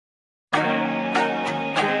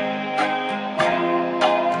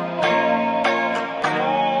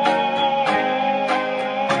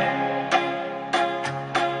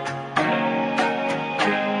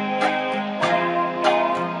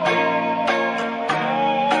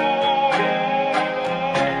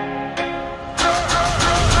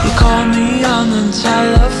call me on the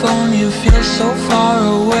telephone, you feel so far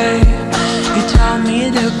away. You tell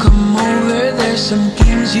me to come over, there's some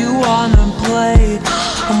games you wanna play.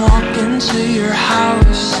 I'm walking to your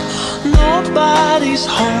house, nobody's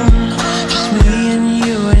home, just me and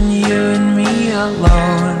you and you and me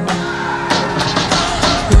alone.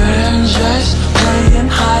 We're just playing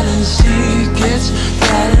hide and seek, it's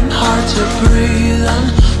getting hard to breathe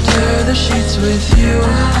under the sheets with you.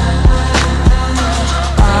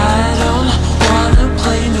 I don't wanna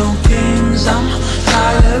play no games, I'm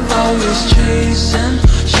tired of always chasing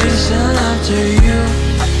after you.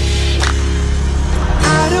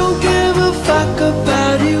 I don't give a fuck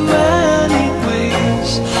about you anyways.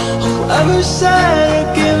 Whoever said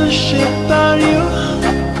I give a shit about you?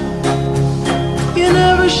 You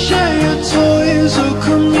never share your toys or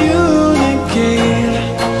communicate.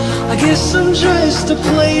 I guess I'm just a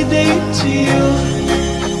play date to you.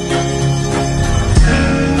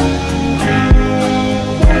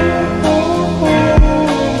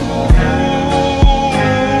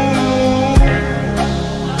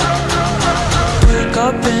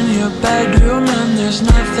 Up in your bedroom and there's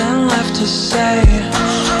nothing left to say.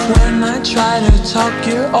 When I try to talk,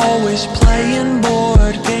 you're always playing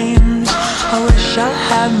board games. I wish I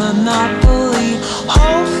had Monopoly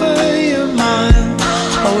over your mind.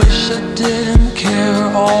 I wish I didn't care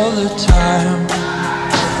all the time.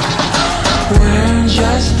 We're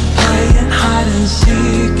just playing hide and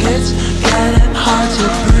seek, it's getting hard to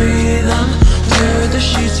breathe under the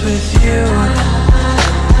sheets with you.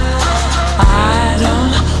 I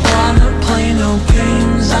don't wanna play no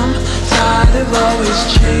games, I'm tired of always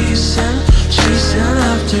chasing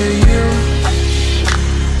after you.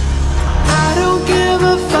 I don't give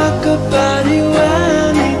a fuck about you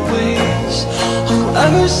anyways.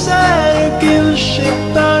 Whoever said I give a shit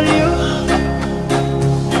about you?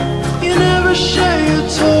 You never share your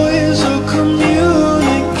toys or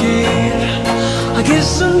communicate. I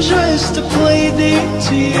guess I'm just a play date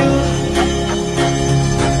to you.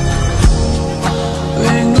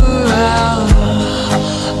 Ring around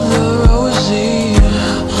the rosy,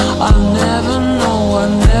 I never know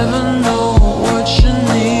what you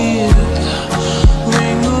need.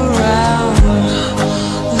 Ring around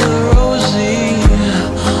the rosy,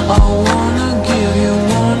 I wanna give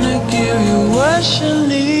you what you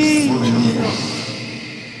need.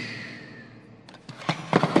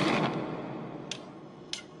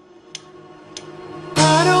 I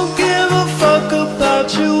don't give a fuck about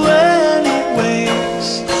you anyways.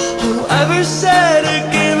 Whoever said I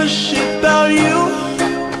gave a shit about you?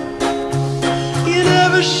 You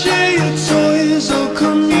never share your toys or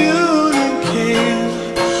communicate.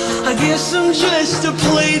 I guess I'm just a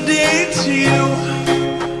play date to you.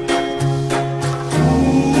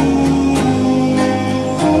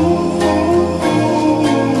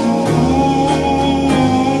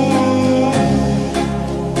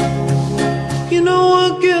 You know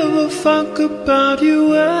I give a fuck about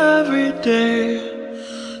you every day.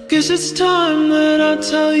 Guess it's time that I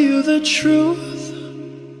tell you the truth.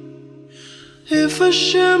 If I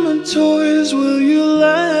share my toys, will you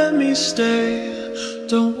let me stay?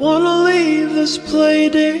 Don't wanna leave this play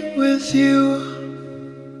date with you.